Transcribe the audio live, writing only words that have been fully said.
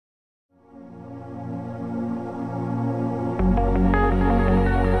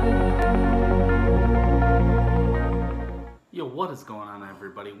Yo, what is going on,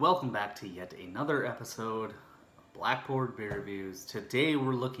 everybody? Welcome back to yet another episode of Blackboard Beer Reviews. Today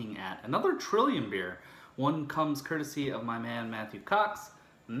we're looking at another Trillium beer. One comes courtesy of my man Matthew Cox.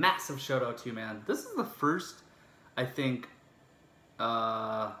 Massive shout out to you, man. This is the first, I think,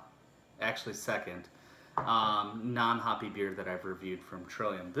 actually second, non-hoppy beer that I've reviewed from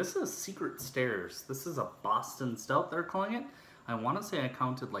Trillium. This is Secret Stairs. This is a Boston Stout, they're calling it. I want to say I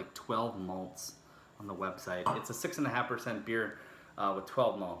counted like 12 malts on the website. It's a 6.5% beer with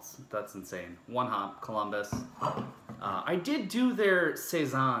 12 malts. That's insane. One hop, Columbus. I did do their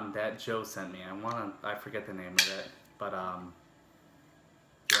Saison that Joe sent me. I forget the name of it, but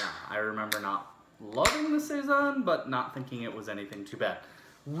yeah, I remember not loving the Saison, but not thinking it was anything too bad.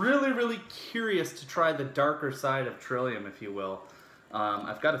 Really curious to try the darker side of Trillium, if you will.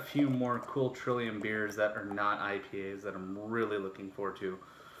 I've got a few more cool Trillium beers that are not IPAs that I'm really looking forward to.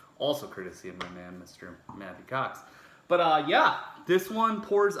 Also courtesy of my man, Mr. Matthew Cox. But yeah, this one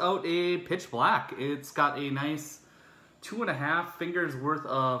pours out a pitch black. It's got a nice 2.5 fingers worth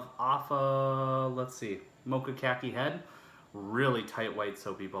of let's see, mocha khaki head. Really tight white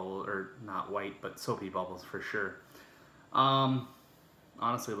soapy bubble, or not white, but soapy bubbles for sure.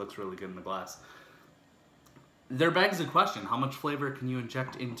 Honestly, it looks really good in the glass. There begs the question, how much flavor can you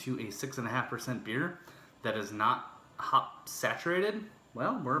inject into a 6.5% beer that is not hop saturated?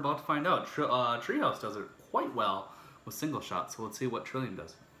 Well, we're about to find out. Treehouse does it quite well with single shots, so let's see what Trillium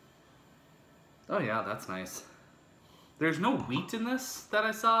does. Oh yeah, that's nice. There's no wheat in this that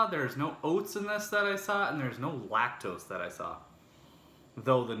I saw, there's no oats in this that I saw, and there's no lactose that I saw.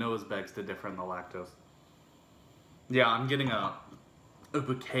 Though the nose begs to differ in the lactose. Yeah, I'm getting a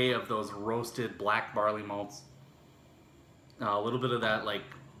bouquet of those roasted black barley malts. A little bit of that like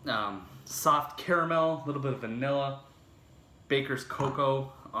soft caramel, a little bit of vanilla. Baker's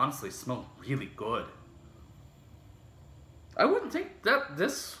cocoa. Honestly, smells really good. I wouldn't think that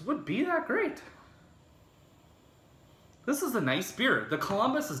this would be that great. This is a nice beer. The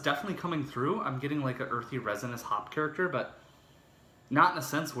Columbus is definitely coming through. I'm getting like an earthy resinous hop character, but not in a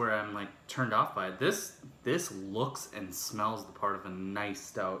sense where I'm like turned off by it. This looks and smells the part of a nice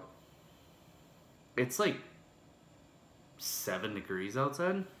stout. It's like 7 degrees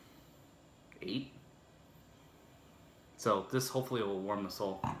outside. 8. So this hopefully will warm the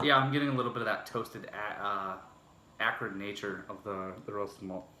soul. Yeah, I'm getting a little bit of that toasted, acrid nature of the roasted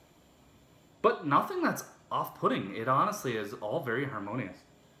malt. But nothing that's off-putting. It honestly is all very harmonious.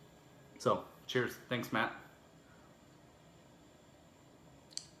 So, cheers. Thanks, Matt.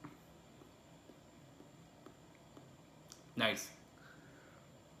 Nice.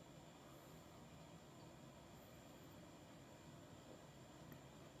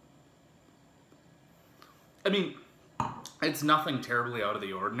 I mean, it's nothing terribly out of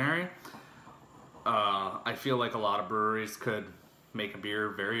the ordinary. I feel like a lot of breweries could make a beer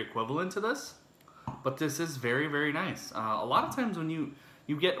very equivalent to this, but this is very nice. A lot of times when you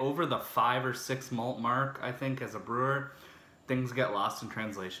get over the 5 or 6 malt mark, I think as a brewer, things get lost in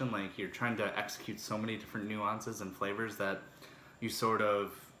translation. Like you're trying to execute so many different nuances and flavors that you sort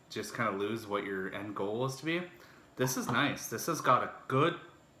of just kind of lose what your end goal is to be. This is nice. This has got a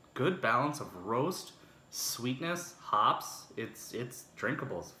good balance of roast, sweetness, hops. It's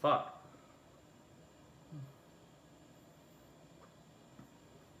drinkable as fuck.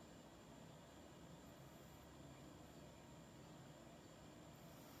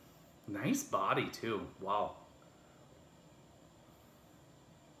 Nice body too. Wow.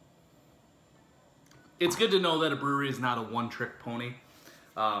 It's good to know that a brewery is not a one-trick pony.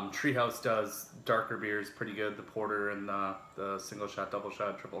 Treehouse does darker beers pretty good. The porter and the single shot, double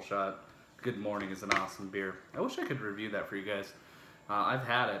shot, triple shot. Good Morning is an awesome beer. I wish I could review that for you guys. I've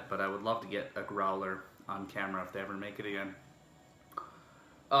had it, but I would love to get a growler on camera if they ever make it again.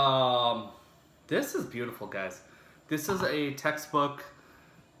 This is beautiful, guys. This is a textbook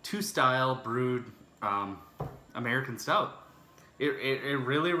 2-style brewed American stout. It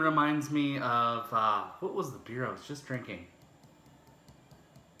really reminds me of, what was the beer I was just drinking?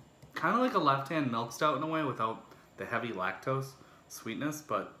 Kind of like a left-hand milk stout in a way without the heavy lactose sweetness,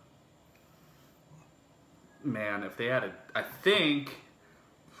 but man, if they added, I think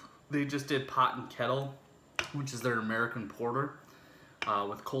they just did Pot and Kettle, which is their American porter,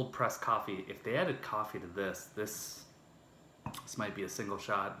 with cold pressed coffee. If they added coffee to this might be a single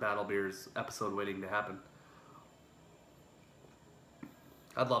shot Battle Beers episode waiting to happen.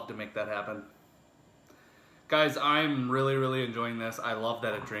 I'd love to make that happen. Guys, I'm really enjoying this. I love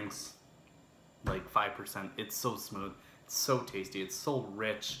that it drinks like 5%. It's so smooth. It's so tasty. It's so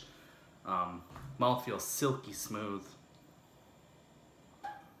rich. Mouthfeel silky smooth.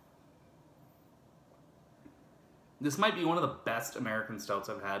 This might be one of the best American stouts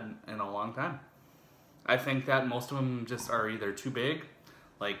I've had in a long time. I think that most of them just are either too big,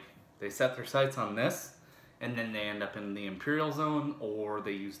 like they set their sights on this, and then they end up in the imperial zone, or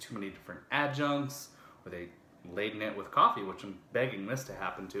they use too many different adjuncts, or they laden it with coffee, which I'm begging this to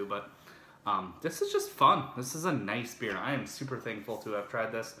happen to, but this is just fun. This is a nice beer. I am super thankful to have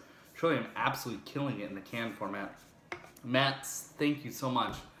tried this. Trillium absolutely killing it in the can format. Matt, thank you so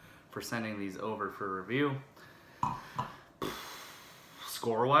much for sending these over for review.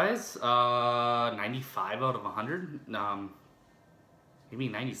 Score-wise, 95 out of 100. Maybe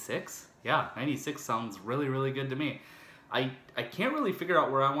 96? Yeah, 96 sounds really, really good to me. I can't really figure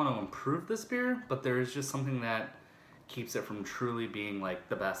out where I want to improve this beer, but there is just something that keeps it from truly being like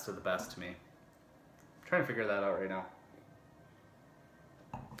the best of the best to me. I'm trying to figure that out right now.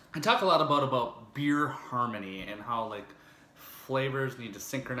 I talk a lot about beer harmony and how like flavors need to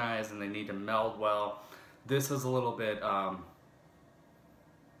synchronize and they need to meld well. This is a little bit, I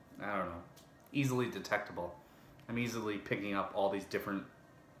don't know, easily detectable. I'm easily picking up all these different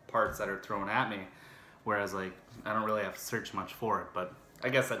parts that are thrown at me, whereas like I don't really have to search much for it, but I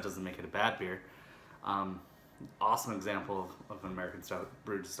guess that doesn't make it a bad beer. Awesome example of an American stout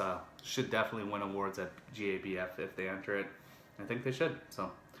brewed style. Should definitely win awards at GABF if they enter it. I think they should. So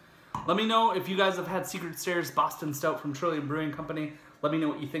let me know if you guys have had Secret Stairs Boston Stout from Trillium Brewing Company. Let me know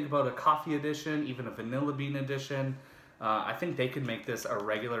what you think about a coffee edition, even a vanilla bean edition. I think they could make this a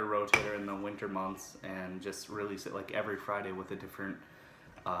regular rotator in the winter months and just release it like every Friday with a different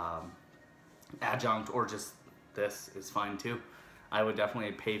adjunct, or just this is fine too. I would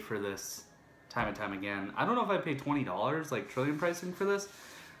definitely pay for this time and time again. I don't know if I pay $20 like Trillium pricing for this,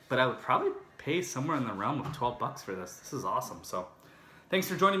 but I would probably pay somewhere in the realm of 12 bucks for this. This is awesome. So thanks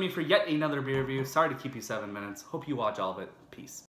for joining me for yet another beer review. Sorry to keep you 7 minutes. Hope you watch all of it. Peace.